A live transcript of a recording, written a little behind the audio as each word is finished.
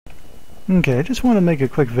Okay, I just want to make a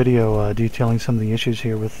quick video detailing some of the issues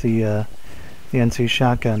here with the NC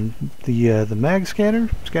shotgun, the mag scatter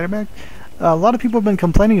mag. A lot of people have been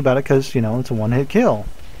complaining about it because it's a one-hit kill.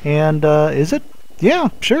 And is it? Yeah,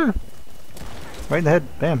 sure. Right in the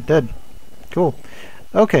head, bam, dead. Cool.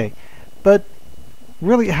 Okay, but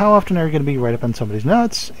really, how often are you going to be right up on somebody's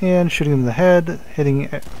nuts and shooting them in the head, hitting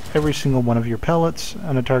every single one of your pellets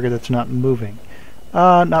on a target that's not moving?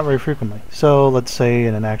 Not very frequently. So let's say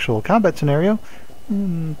in an actual combat scenario,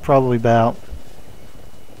 probably about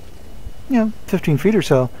 15 feet or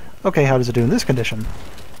so. Okay, how does it do in this condition?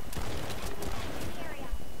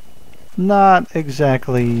 Not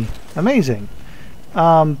exactly amazing.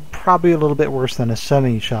 Probably a little bit worse than a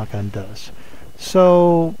semi-shotgun does.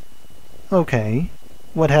 So, okay,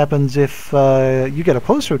 what happens if you get up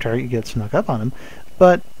close to a target, you get snuck up on them,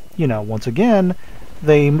 but, once again,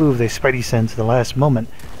 they move, they spidey sense at the last moment.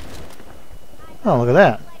 Oh, look at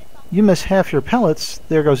that. You miss half your pellets,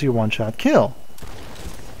 there goes your one-shot kill.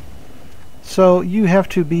 So you have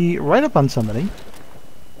to be right up on somebody.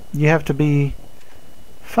 You have to be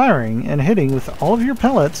firing and hitting with all of your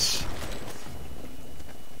pellets.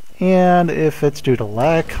 And if it's due to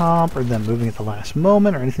lag comp or them moving at the last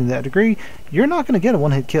moment or anything to that degree, you're not going to get a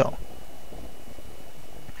one-hit kill.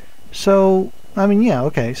 So, I mean, yeah,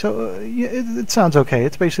 okay. So it sounds okay.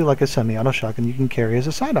 It's basically like a semi-auto shotgun you can carry as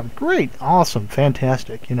a sidearm. Great, awesome,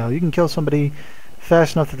 fantastic. You can kill somebody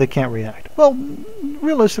fast enough that they can't react. Well,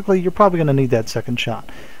 realistically, you're probably going to need that second shot.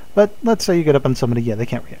 But let's say you get up on somebody, yeah, they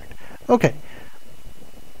can't react. Okay.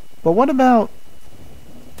 But what about...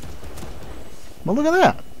 Well, look at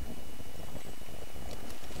that.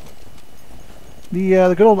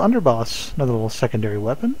 The good old underboss, another little secondary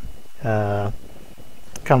weapon. Kind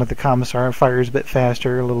of like the commissar, fires a bit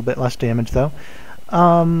faster, a little bit less damage though.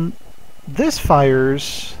 This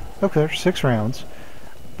fires, okay, there's 6 rounds.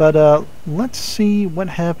 But let's see what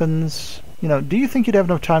happens. Do you think you'd have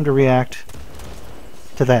enough time to react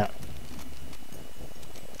to that?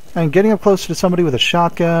 And getting up close to somebody with a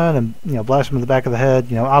shotgun and blast them in the back of the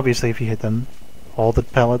head, obviously if you hit them, all the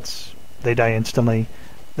pellets, they die instantly.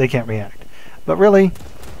 They can't react. But really,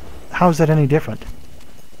 how is that any different?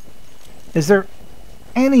 Is there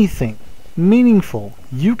anything meaningful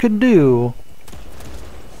you could do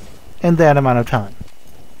in that amount of time?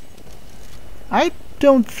 I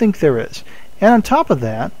don't think there is. And on top of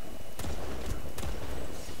that,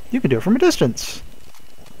 you can do it from a distance.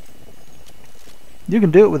 You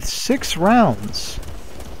can do it with 6 rounds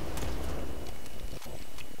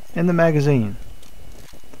in the magazine.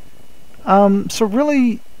 So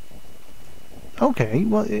really, okay,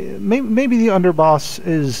 well, maybe the underboss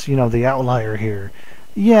is, the outlier here.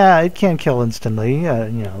 Yeah, it can kill instantly,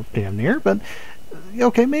 damn near, but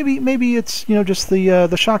okay, maybe it's, just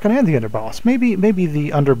the shotgun and the underboss. Maybe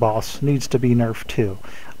the underboss needs to be nerfed too.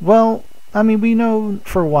 Well, I mean, we know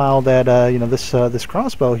for a while that this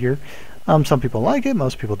crossbow here, some people like it,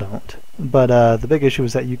 most people don't. But the big issue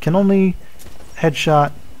is that you can only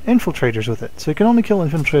headshot infiltrators with it. So you can only kill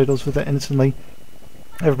infiltrators with it instantly.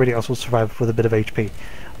 Everybody else will survive with a bit of HP.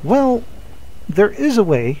 Well, there is a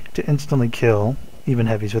way to instantly kill even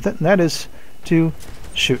heavies with it, and that is to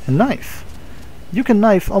shoot and knife. You can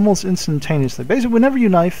knife almost instantaneously. Basically, whenever you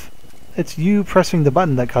knife, it's you pressing the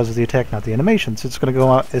button that causes the attack, not the animation. So it's going to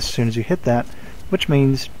go out as soon as you hit that, which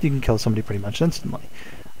means you can kill somebody pretty much instantly.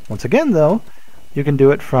 Once again, though, you can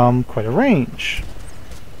do it from quite a range.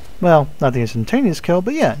 Well, not the instantaneous kill,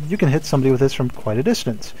 but yeah, you can hit somebody with this from quite a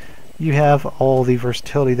distance. You have all the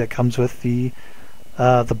versatility that comes with the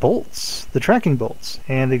bolts, the tracking bolts,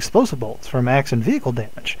 and the explosive bolts for max and vehicle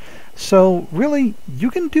damage. So really,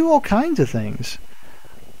 you can do all kinds of things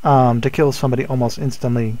to kill somebody almost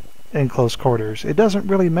instantly in close quarters. It doesn't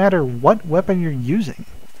really matter what weapon you're using.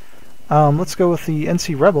 Let's go with the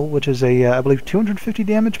NC Rebel, which is a, I believe, 250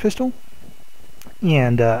 damage pistol.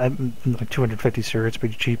 And like 250, sure, it's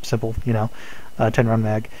pretty cheap, simple, 10-round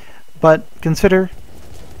mag. But consider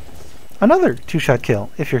another 2-shot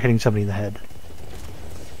kill if you're hitting somebody in the head.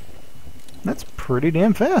 That's pretty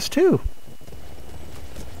damn fast, too.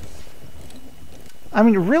 I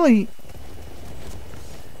mean, really,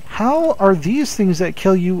 how are these things that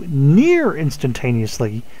kill you near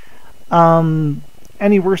instantaneously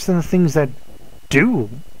any worse than the things that do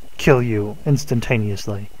kill you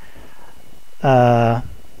instantaneously? I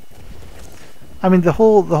mean, the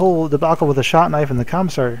whole debacle with the shot knife and the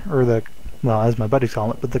commissar, or the, well, as my buddies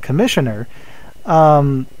call it, but the commissioner,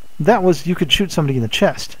 that was, you could shoot somebody in the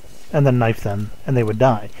chest and then knife them and they would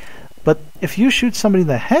die. But if you shoot somebody in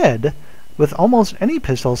the head with almost any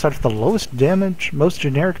pistol, aside from the lowest damage, most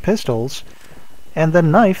generic pistols, and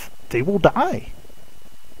then knife, they will die.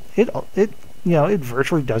 it it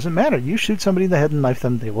virtually doesn't matter. You shoot somebody in the head and knife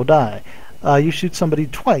them, they will die. You shoot somebody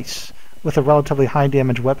twice with a relatively high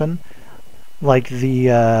damage weapon, like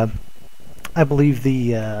the I believe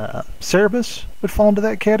the Cerebus would fall into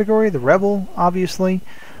that category. The Rebel, obviously,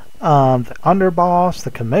 the Underboss,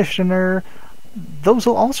 the Commissioner. Those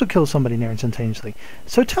will also kill somebody near instantaneously.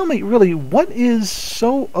 So tell me, really, what is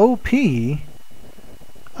so OP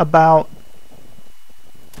about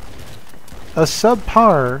a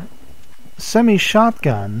subpar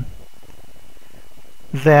semi-shotgun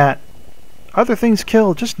that other things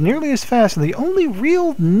kill just nearly as fast, and the only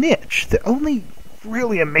real niche, the only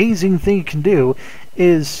really amazing thing you can do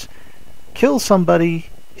is kill somebody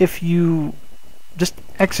if you just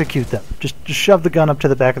execute them. Just shove the gun up to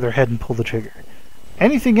the back of their head and pull the trigger.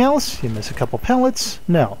 Anything else, you miss a couple pellets,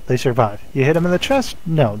 no, they survive. You hit them in the chest,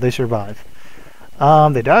 no, they survive.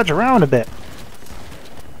 They dodge around a bit.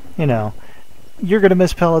 You know, you're going to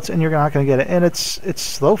miss pellets and you're not going to get it. And it's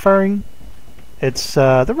slow firing. It's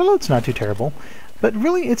the reload's not too terrible, but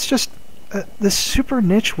really it's just this super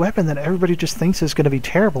niche weapon that everybody just thinks is going to be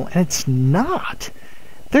terrible, and it's not.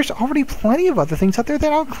 There's already plenty of other things out there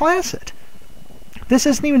that outclass it. This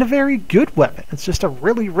isn't even a very good weapon. It's just a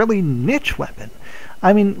really, really niche weapon.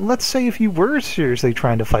 I mean, let's say if you were seriously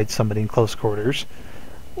trying to fight somebody in close quarters,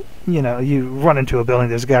 you know, you run into a building,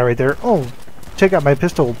 there's a guy right there, oh, take out my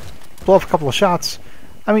pistol, blow off a couple of shots.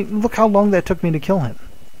 I mean, look how long that took me to kill him.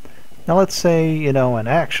 Now let's say, you know, an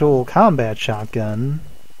actual combat shotgun,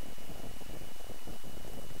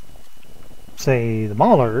 say the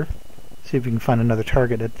Mauler, see if we can find another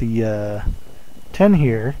target at the 10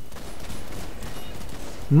 here,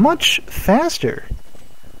 much faster.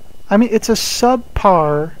 I mean, it's a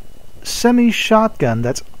subpar semi-shotgun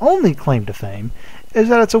that's only claim to fame is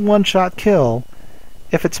that it's a one-shot kill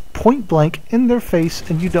if it's point blank in their face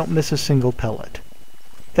and you don't miss a single pellet.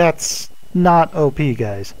 That's not OP,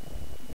 guys.